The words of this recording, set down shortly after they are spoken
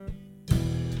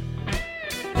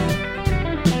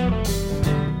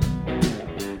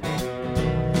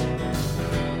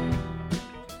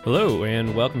Hello,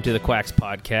 and welcome to the Quacks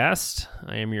Podcast.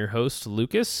 I am your host,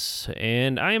 Lucas,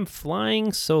 and I am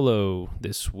flying solo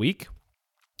this week.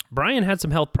 Brian had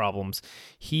some health problems.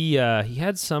 He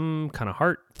had some kind of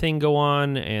heart thing go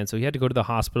on, and so he had to go to the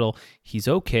hospital. He's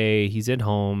okay. He's at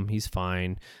home. He's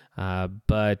fine.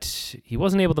 But he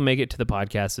wasn't able to make it to the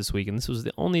podcast this week, and this was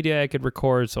the only day I could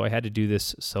record, so I had to do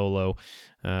this solo,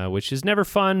 which is never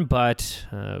fun, but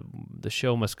the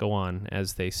show must go on,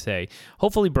 as they say.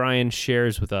 Hopefully Brian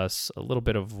shares with us a little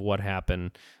bit of what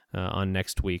happened on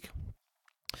next week,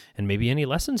 and maybe any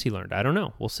lessons he learned. I don't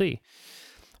know. We'll see.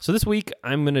 So this week,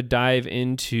 I'm going to dive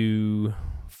into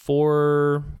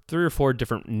three or four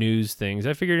different news things.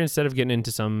 I figured instead of getting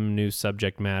into some new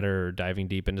subject matter or diving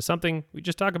deep into something, we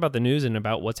just talk about the news and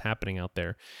about what's happening out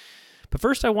there. But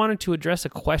first, I wanted to address a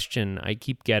question I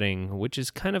keep getting, which is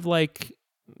kind of like,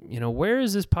 where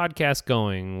is this podcast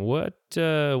going? What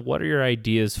are your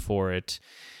ideas for it?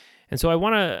 And so I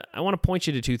want to point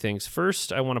you to two things.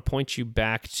 First, I want to point you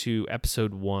back to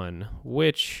episode 1,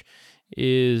 which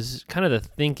is kind of the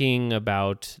thinking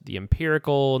about the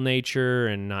empirical nature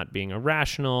and not being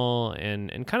irrational,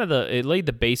 and kind of it laid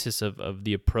the basis of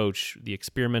the approach, the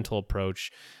experimental approach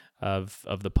of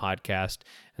the podcast.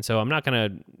 And so I'm not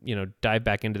going to dive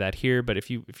back into that here, but if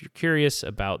you're curious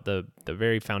about the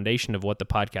very foundation of what the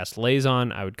podcast lays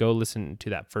on, I would go listen to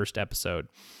that first episode.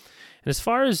 And as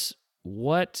far as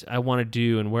what I want to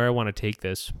do and where I want to take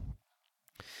this,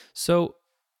 so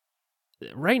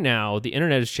right now, the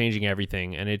internet is changing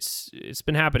everything, and it's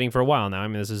been happening for a while now. I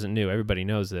mean, this isn't new. Everybody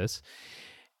knows this.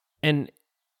 And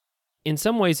in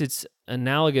some ways, it's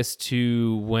analogous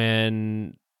to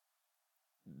when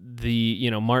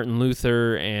Martin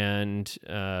Luther and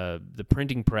the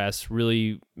printing press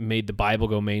really made the Bible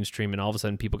go mainstream, and all of a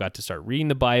sudden people got to start reading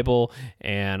the Bible,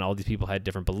 and all these people had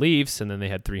different beliefs, and then they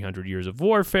had 300 years of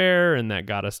warfare, and that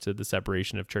got us to the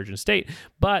separation of church and state.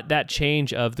 But that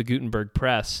change of the Gutenberg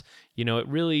press,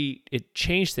 it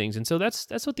changed things. And so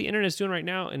that's what the internet is doing right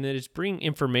now, and that it's bringing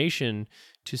information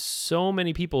to so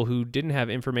many people who didn't have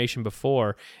information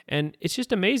before. And it's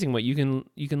just amazing what you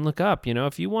can look up.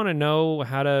 If you want to know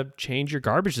how to change your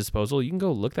garbage disposal, you can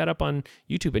go look that up on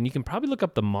YouTube, and you can probably look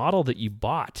up the model that you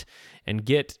bought and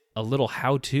get a little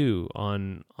how-to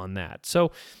on that.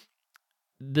 So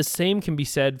the same can be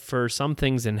said for some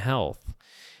things in health.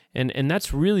 And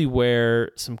that's really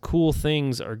where some cool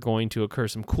things are going to occur.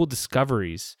 Some cool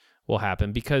discoveries will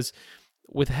happen, because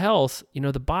with health,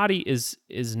 the body is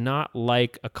not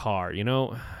like a car.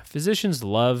 Physicians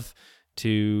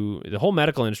the whole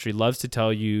medical industry loves to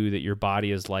tell you that your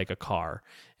body is like a car,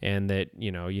 and that,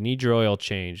 you need your oil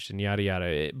changed and yada,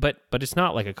 yada. But it's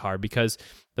not like a car, because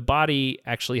the body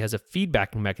actually has a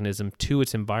feedback mechanism to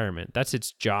its environment. That's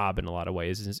its job in a lot of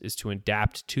ways, is to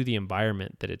adapt to the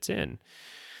environment that it's in.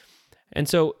 And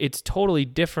so it's totally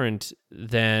different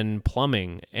than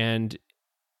plumbing, and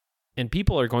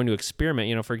people are going to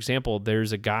experiment. For example,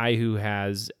 there's a guy who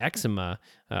has eczema,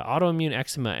 autoimmune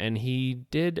eczema, and he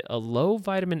did a low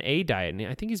vitamin A diet, and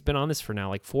I think he's been on this for now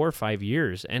like 4 or 5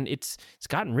 years, and it's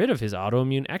gotten rid of his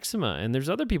autoimmune eczema. And there's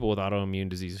other people with autoimmune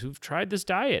disease who've tried this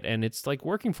diet, and it's like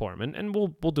working for them. And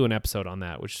we'll do an episode on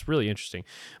that, which is really interesting.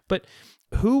 But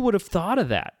who would have thought of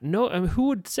that? No, who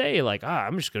would say like,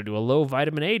 I'm just going to do a low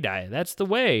vitamin A diet. That's the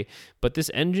way. But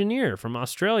this engineer from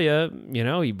Australia,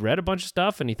 he read a bunch of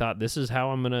stuff and he thought, this is how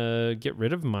I'm going to get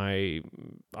rid of my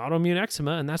autoimmune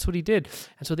eczema. And that's what he did.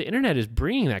 And so the internet is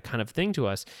bringing that kind of thing to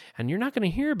us. And you're not going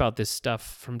to hear about this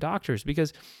stuff from doctors,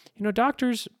 because,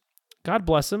 doctors, God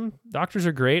bless them. Doctors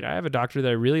are great. I have a doctor that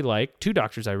I really like, 2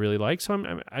 doctors I really like.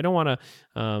 So I don't want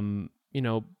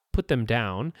to, put them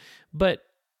down, but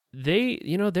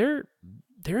they're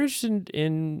interested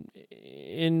in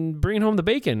bringing home the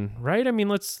bacon, right? I mean,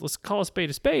 let's call a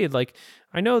spade. Like,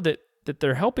 I know that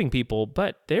they're helping people,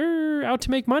 but they're out to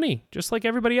make money, just like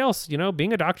everybody else.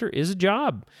 Being a doctor is a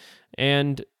job,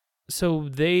 and so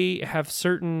they have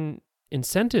certain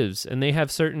incentives, and they have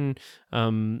certain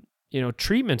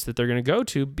treatments that they're going to go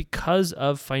to because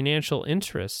of financial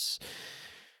interests.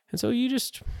 And so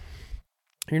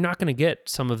you're not going to get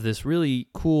some of this really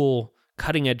cool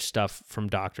cutting edge stuff from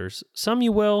doctors. Some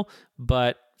you will,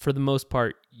 but for the most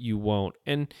part, you won't.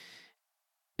 And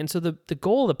so the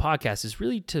goal of the podcast is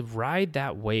really to ride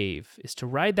that wave,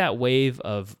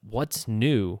 of what's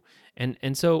new.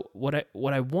 And so what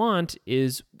I want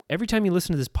is, every time you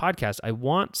listen to this podcast, I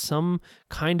want some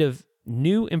kind of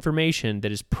new information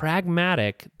that is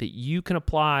pragmatic, that you can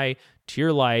apply to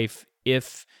your life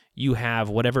if you have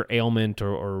whatever ailment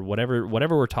or whatever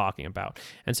we're talking about.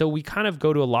 And so we kind of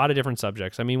go to a lot of different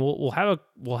subjects. I mean, we'll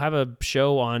have a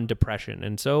show on depression,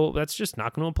 and so that's just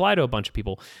not going to apply to a bunch of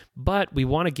people. But we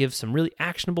want to give some really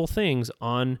actionable things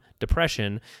on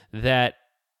depression that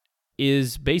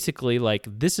is basically like,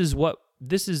 this is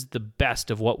the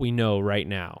best of what we know right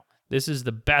now. This is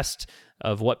the best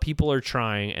of what people are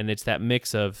trying, and it's that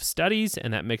mix of studies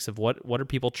and that mix of what are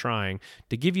people trying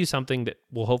to give you something that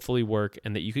will hopefully work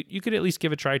and that you could at least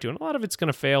give a try to. And a lot of it's going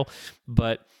to fail,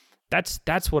 but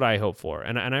that's what I hope for.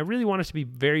 And I really want it to be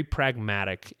very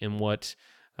pragmatic in what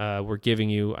we're giving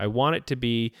you. I don't want it to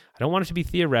be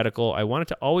theoretical. I want it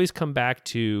to always come back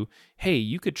to, hey,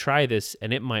 you could try this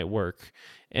and it might work.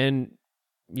 And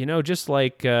just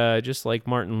like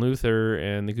Martin Luther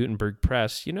and the Gutenberg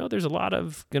Press, there's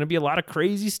going to be a lot of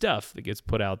crazy stuff that gets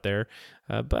put out there.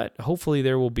 But hopefully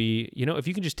there will be, if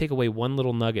you can just take away one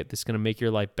little nugget that's going to make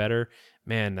your life better,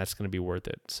 man, that's going to be worth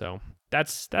it. So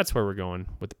that's where we're going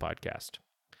with the podcast.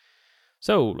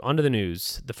 So on to the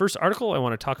news. The first article I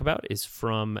want to talk about is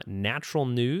from Natural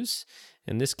News,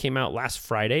 and this came out last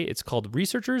Friday. It's called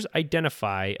 "Researchers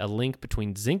Identify a Link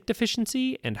Between Zinc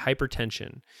Deficiency and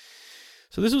Hypertension."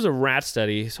 So this was a rat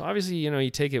study. So obviously, you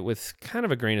take it with kind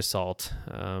of a grain of salt.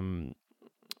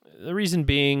 The reason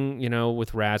being,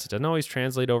 with rats, it doesn't always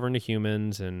translate over into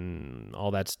humans and all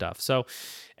that stuff. So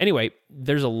anyway,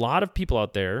 there's a lot of people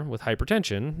out there with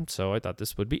hypertension. So I thought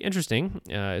this would be interesting.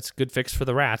 It's a good fix for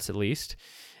the rats, at least.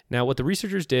 Now, what the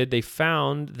researchers did, they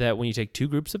found that when you take two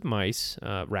groups of mice,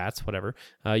 rats, whatever,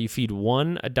 you feed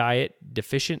one a diet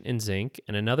deficient in zinc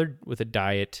and another with a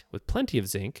diet with plenty of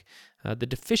zinc, the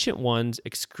deficient ones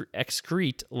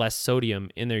excrete less sodium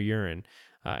in their urine,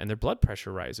 and their blood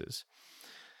pressure rises.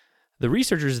 The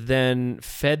researchers then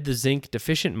fed the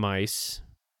zinc-deficient mice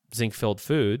zinc-filled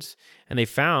foods, and they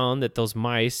found that those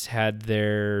mice had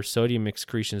their sodium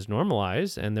excretions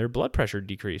normalized and their blood pressure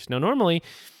decreased. Now, normally,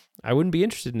 I wouldn't be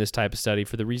interested in this type of study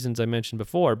for the reasons I mentioned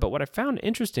before, but what I found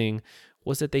interesting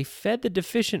was that they fed the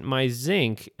deficient mice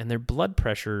zinc and their blood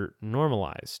pressure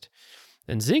normalized.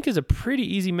 And zinc is a pretty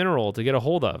easy mineral to get a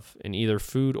hold of in either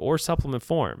food or supplement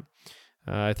form.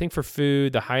 I think for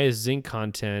food, the highest zinc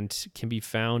content can be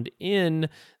found in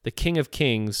the King of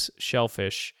Kings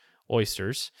shellfish,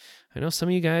 oysters. I know some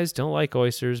of you guys don't like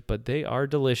oysters, but they are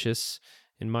delicious,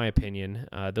 in my opinion.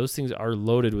 Those things are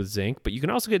loaded with zinc, but you can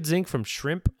also get zinc from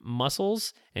shrimp,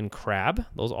 mussels, and crab.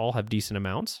 Those all have decent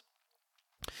amounts.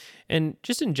 And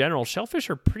just in general,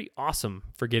 shellfish are pretty awesome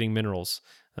for getting minerals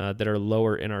that are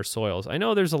lower in our soils. I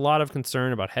know there's a lot of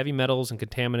concern about heavy metals and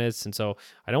contaminants, and so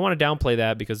I don't want to downplay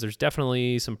that because there's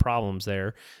definitely some problems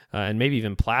there, and maybe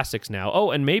even plastics now. Oh,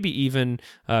 and maybe even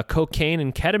cocaine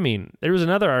and ketamine. There was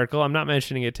another article, I'm not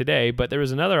mentioning it today, but there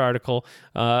was another article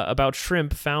about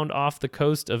shrimp found off the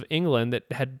coast of England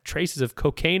that had traces of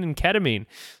cocaine and ketamine.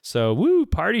 So, woo,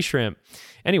 party shrimp.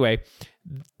 Anyway,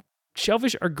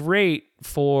 shellfish are great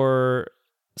for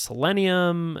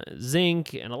selenium,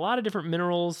 zinc, and a lot of different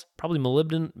minerals, probably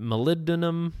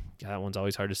molybdenum. That one's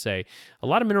always hard to say. A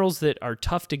lot of minerals that are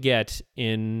tough to get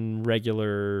in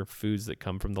regular foods that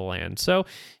come from the land. So,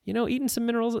 eating some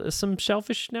minerals, some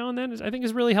shellfish now and then, I think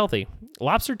is really healthy.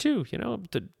 Lobster too,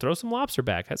 to throw some lobster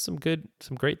back has some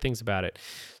great things about it.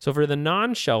 So for the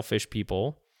non-shellfish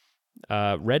people,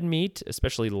 red meat,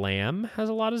 especially lamb, has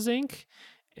a lot of zinc.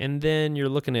 And then you're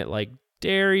looking at like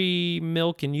dairy,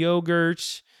 milk, and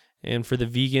yogurt. And for the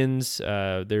vegans,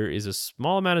 there is a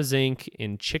small amount of zinc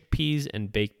in chickpeas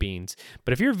and baked beans.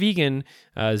 But if you're vegan,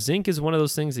 zinc is one of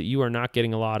those things that you are not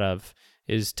getting a lot of.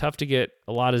 It is tough to get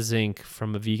a lot of zinc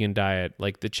from a vegan diet.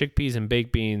 Like the chickpeas and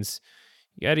baked beans,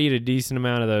 you got to eat a decent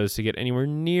amount of those to get anywhere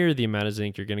near the amount of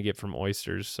zinc you're going to get from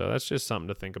oysters. So that's just something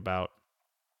to think about.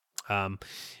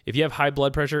 If you have high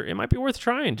blood pressure, it might be worth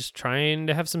trying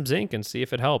to have some zinc and see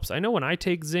if it helps. I know when I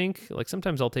take zinc, like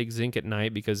sometimes I'll take zinc at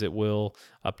night because it will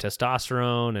up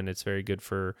testosterone and it's very good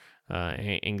for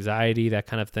anxiety, that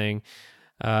kind of thing.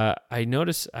 I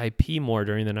notice I pee more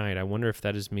during the night. I wonder if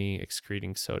that is me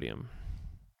excreting sodium.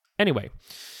 Anyway,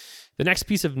 the next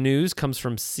piece of news comes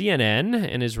from CNN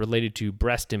and is related to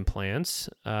breast implants.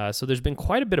 So there's been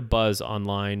quite a bit of buzz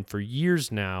online for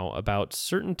years now about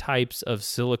certain types of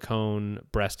silicone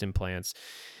breast implants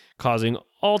causing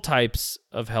all types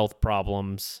of health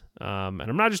problems. And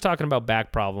I'm not just talking about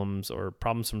back problems or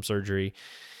problems from surgery.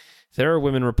 There are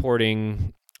women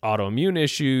reporting autoimmune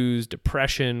issues,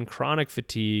 depression, chronic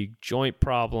fatigue, joint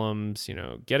problems,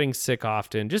 getting sick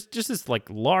often, just this like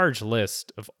large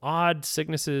list of odd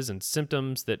sicknesses and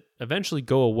symptoms that eventually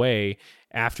go away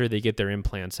after they get their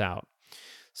implants out.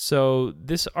 So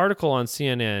this article on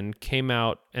CNN came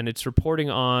out, and it's reporting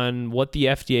on what the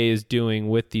FDA is doing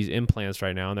with these implants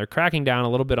right now, and they're cracking down a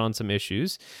little bit on some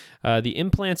issues. The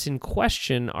implants in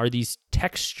question are these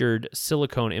textured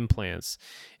silicone implants,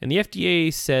 and the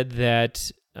FDA said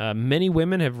that many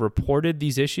women have reported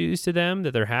these issues to them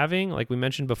that they're having, like we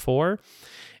mentioned before,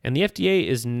 and the FDA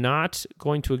is not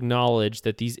going to acknowledge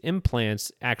that these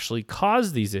implants actually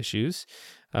cause these issues.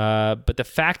 But the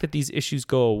fact that these issues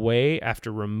go away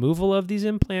after removal of these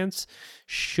implants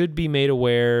should be made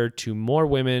aware to more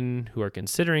women who are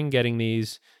considering getting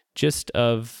these, just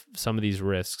of some of these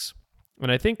risks.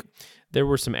 And I think there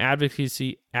were some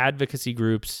advocacy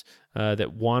groups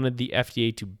that wanted the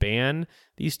FDA to ban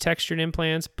these textured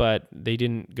implants, but they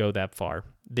didn't go that far.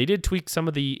 They did tweak some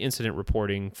of the incident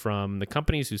reporting from the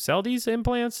companies who sell these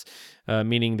implants,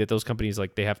 meaning that those companies,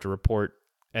 like, they have to report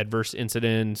adverse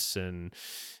incidents and,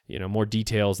 more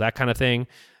details, that kind of thing.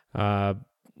 And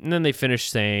then they finished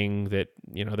saying that,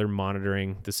 they're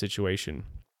monitoring the situation.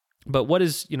 But what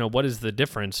is the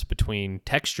difference between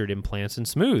textured implants and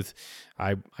smooth?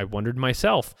 I wondered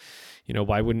myself,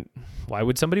 why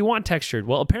would somebody want textured?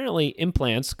 Well, apparently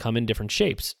implants come in different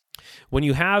shapes. When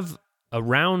you have a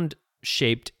round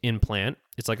shaped implant,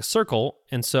 it's like a circle.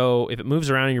 And so if it moves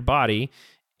around in your body,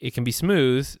 it can be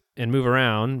smooth and move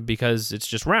around because it's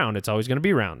just round. It's always going to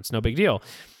be round. It's no big deal.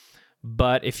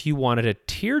 But if you wanted a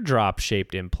teardrop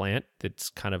shaped implant that's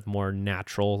kind of more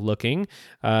natural looking,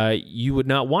 you would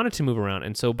not want it to move around.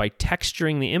 And so by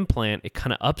texturing the implant, it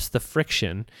kind of ups the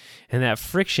friction, and that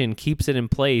friction keeps it in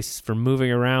place for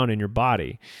moving around in your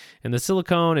body. And the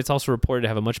silicone, it's also reported to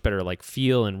have a much better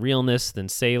feel and realness than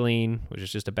saline, which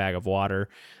is just a bag of water.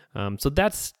 So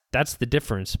that's the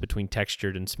difference between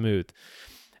textured and smooth.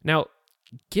 Now,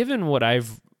 given what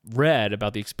I've read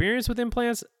about the experience with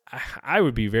implants, I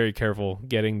would be very careful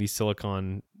getting these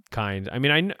silicone kind. I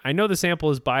mean, I know the sample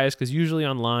is biased because usually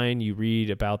online you read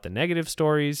about the negative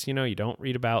stories, you don't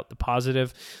read about the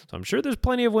positive. So I'm sure there's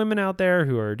plenty of women out there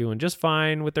who are doing just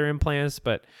fine with their implants,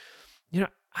 but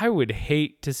I would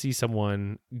hate to see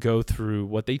someone go through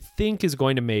what they think is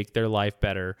going to make their life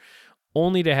better,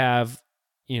 only to have,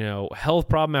 health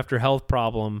problem after health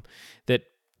problem that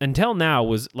until now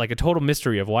was like a total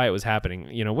mystery of why it was happening.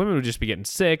 Women would just be getting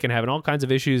sick and having all kinds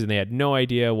of issues, and they had no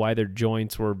idea why their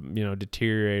joints were,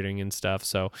 deteriorating and stuff.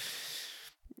 So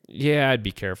yeah, I'd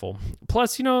be careful.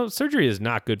 Plus, surgery is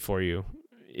not good for you.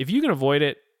 If you can avoid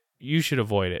it, you should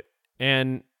avoid it.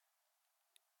 And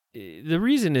the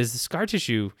reason is the scar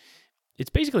tissue,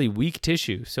 it's basically weak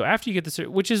tissue. So after you get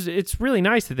the, it's really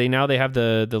nice that they have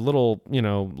the little,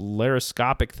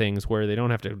 laparoscopic things where they don't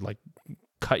have to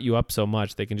cut you up so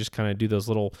much. They can just kind of do those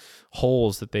little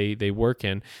holes that they work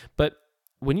in. But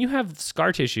when you have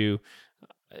scar tissue,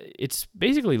 it's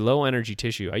basically low energy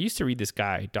tissue. I used to read this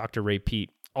guy, Dr. Ray Peat,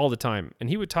 all the time, and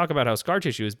he would talk about how scar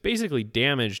tissue is basically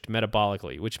damaged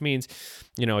metabolically, which means,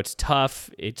 it's tough,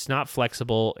 it's not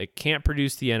flexible, it can't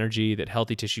produce the energy that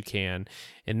healthy tissue can,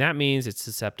 and that means it's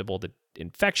susceptible to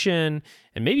infection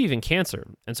and maybe even cancer.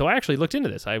 And so I actually looked into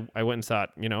this. I went and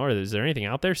thought, is there anything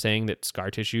out there saying that scar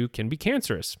tissue can be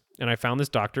cancerous? And I found this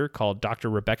doctor called Dr.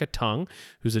 Rebecca Tung,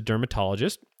 who's a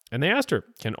dermatologist, and they asked her,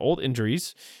 can old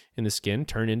injuries in the skin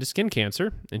turn into skin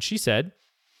cancer? And she said,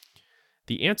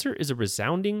 the answer is a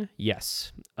resounding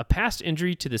yes. A past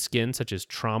injury to the skin, such as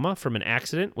trauma from an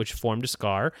accident which formed a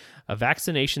scar, a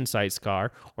vaccination site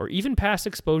scar, or even past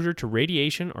exposure to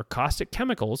radiation or caustic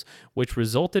chemicals which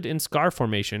resulted in scar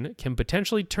formation, can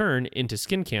potentially turn into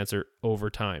skin cancer over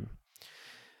time.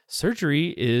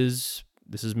 Surgery is,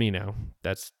 this is me now,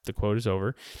 that's the quote is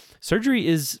over. Surgery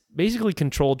is basically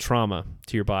controlled trauma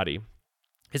to your body.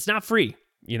 It's not free,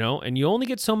 and you only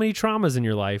get so many traumas in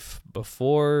your life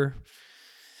before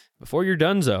you're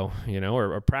donezo,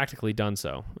 or practically done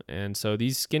so. And so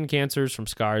these skin cancers from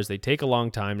scars, they take a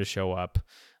long time to show up.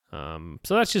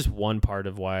 So that's just one part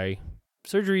of why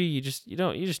surgery, you just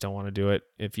don't want to do it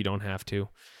if you don't have to.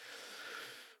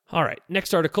 All right,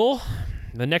 next article.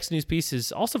 The next news piece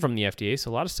is also from the FDA,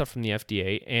 so a lot of stuff from the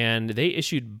FDA, and they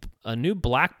issued a new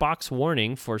black box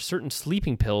warning for certain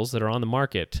sleeping pills that are on the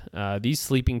market. These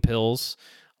sleeping pills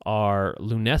are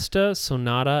Lunesta,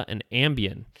 Sonata, and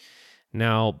Ambien.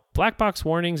 Now, black box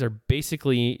warnings are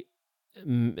basically,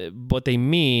 what they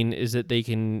mean is that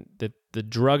that the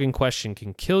drug in question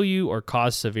can kill you or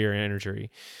cause severe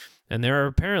injury. And there are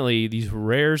apparently these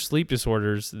rare sleep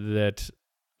disorders that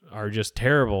are just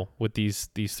terrible with these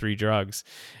three drugs.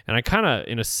 And I kind of,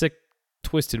 in a sick,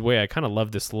 twisted way, I kind of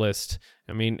love this list.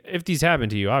 I mean, if these happen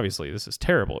to you, obviously this is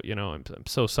terrible. I'm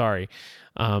so sorry.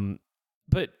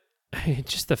 But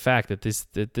just the fact that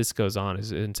this goes on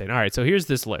is insane. All right, so here's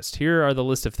this list. Here are the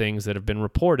list of things that have been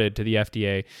reported to the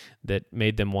FDA that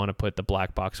made them want to put the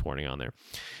black box warning on there.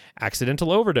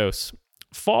 Accidental overdose,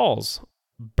 falls,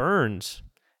 burns,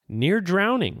 near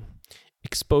drowning,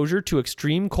 exposure to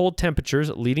extreme cold temperatures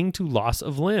leading to loss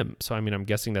of limb. So, I mean, I'm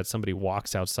guessing that somebody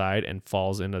walks outside and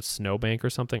falls in a snowbank or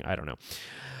something. I don't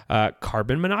know.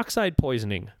 Carbon monoxide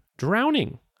poisoning,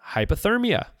 drowning,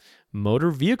 hypothermia,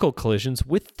 motor vehicle collisions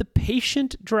with the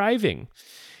patient driving,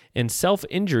 and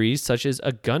self-injuries such as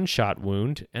a gunshot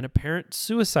wound and apparent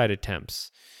suicide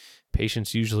attempts.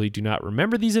 Patients usually do not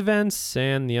remember these events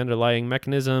and the underlying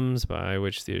mechanisms by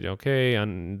which they're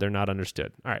not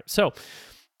understood. All right, so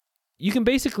you can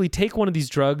basically take one of these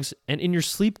drugs and in your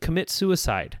sleep commit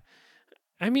suicide.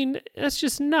 I mean, that's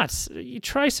just nuts. You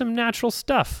try some natural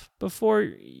stuff before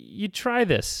you try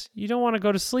this. You don't want to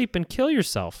go to sleep and kill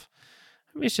yourself.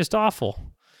 I mean, it's just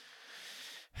awful.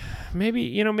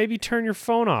 Maybe turn your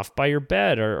phone off by your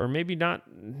bed, or maybe not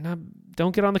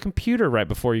don't get on the computer right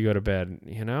before you go to bed,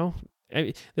 I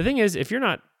mean, the thing is, if you're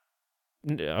not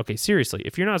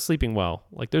sleeping well,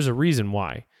 like there's a reason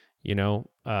why,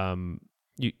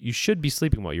 you should be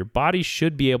sleeping well. Your body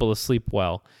should be able to sleep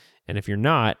well. And if you're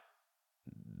not,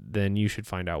 then you should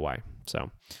find out why.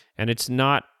 So, and it's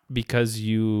not because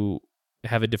you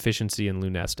have a deficiency in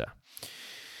Lunesta.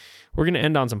 We're going to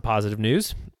end on some positive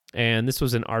news. And this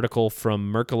was an article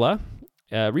from Mercola,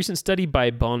 a recent study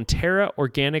by Bonterra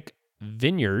Organic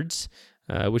Vineyards,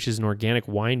 which is an organic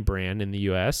wine brand in the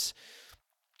U.S.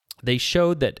 They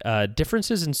showed that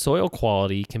differences in soil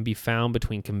quality can be found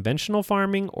between conventional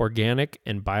farming, organic,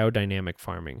 and biodynamic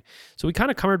farming. So we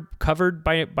kind of covered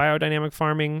biodynamic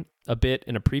farming a bit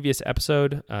in a previous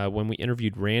episode when we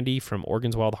interviewed Randy from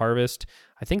Oregon's Wild Harvest.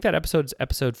 I think that episode's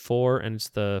episode 4, and it's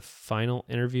the final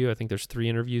interview. I think there's 3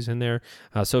 interviews in there.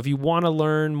 So if you want to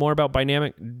learn more about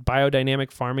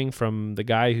biodynamic farming from the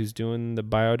guy who's doing the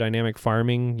biodynamic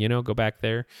farming, go back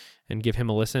there and give him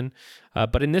a listen.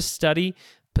 But in this study,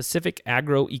 Pacific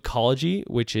Agroecology,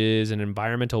 which is an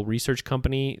environmental research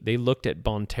company, they looked at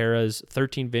Bonterra's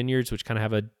 13 vineyards, which kind of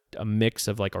have a mix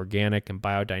of like organic and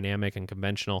biodynamic and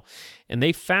conventional. And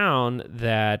they found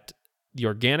that the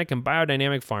organic and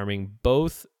biodynamic farming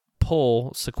both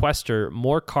sequester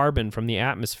more carbon from the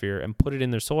atmosphere and put it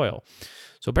in their soil.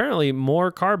 So apparently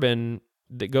more carbon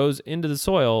that goes into the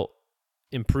soil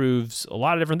improves a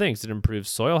lot of different things. It improves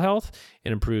soil health,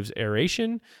 it improves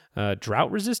aeration,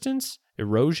 drought resistance,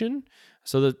 erosion.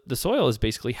 So the soil is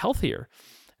basically healthier.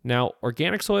 Now,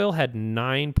 organic soil had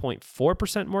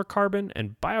 9.4% more carbon,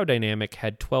 and biodynamic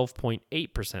had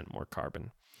 12.8% more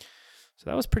carbon. So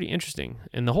that was pretty interesting.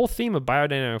 And the whole theme of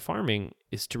biodynamic farming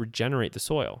is to regenerate the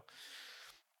soil.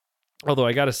 Although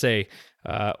I got to say,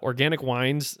 organic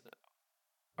wines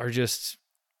they're just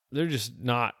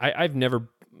not, I've never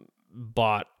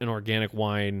bought an organic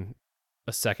wine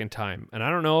a second time. And I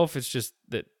don't know if it's just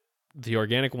that the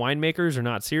organic winemakers are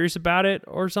not serious about it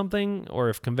or something, or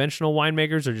if conventional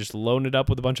winemakers are just loading it up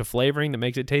with a bunch of flavoring that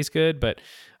makes it taste good, but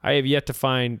I have yet to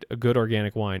find a good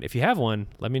organic wine. If you have one,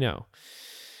 let me know.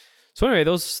 So anyway,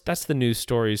 that's the news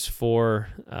stories for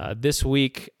this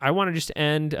week. I want to just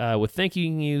end with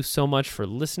thanking you so much for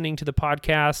listening to the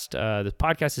podcast. The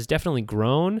podcast has definitely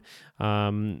grown,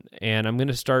 and I'm going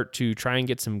to start to try and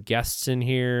get some guests in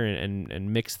here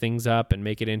and mix things up and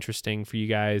make it interesting for you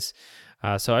guys.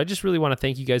 So I just really want to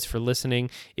thank you guys for listening.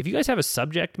 If you guys have a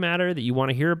subject matter that you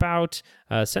want to hear about,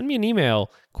 send me an email,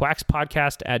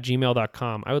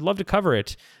 quackspodcast@gmail.com. I would love to cover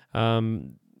it.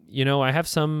 I have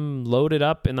some loaded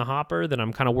up in the hopper that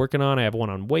I'm kind of working on. I have one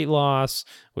on weight loss,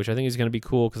 which I think is going to be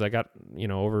cool because I got,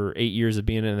 over 8 years of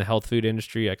being in the health food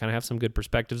industry. I kind of have some good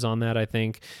perspectives on that, I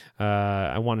think.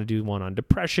 I want to do one on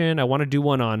depression. I want to do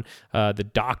one on the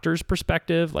doctor's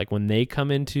perspective, like when they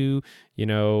come into,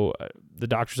 the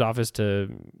doctor's office to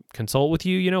consult with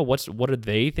you, what are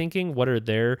they thinking? What are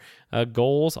their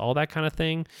goals? All that kind of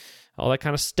thing, all that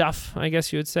kind of stuff, I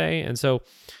guess you would say. And so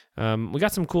we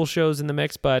got some cool shows in the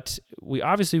mix, but we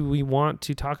want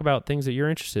to talk about things that you're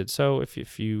interested. So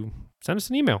if you send us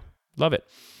an email, love it.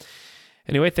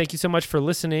 Anyway, thank you so much for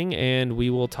listening, and we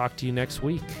will talk to you next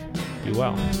week. Be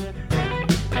well.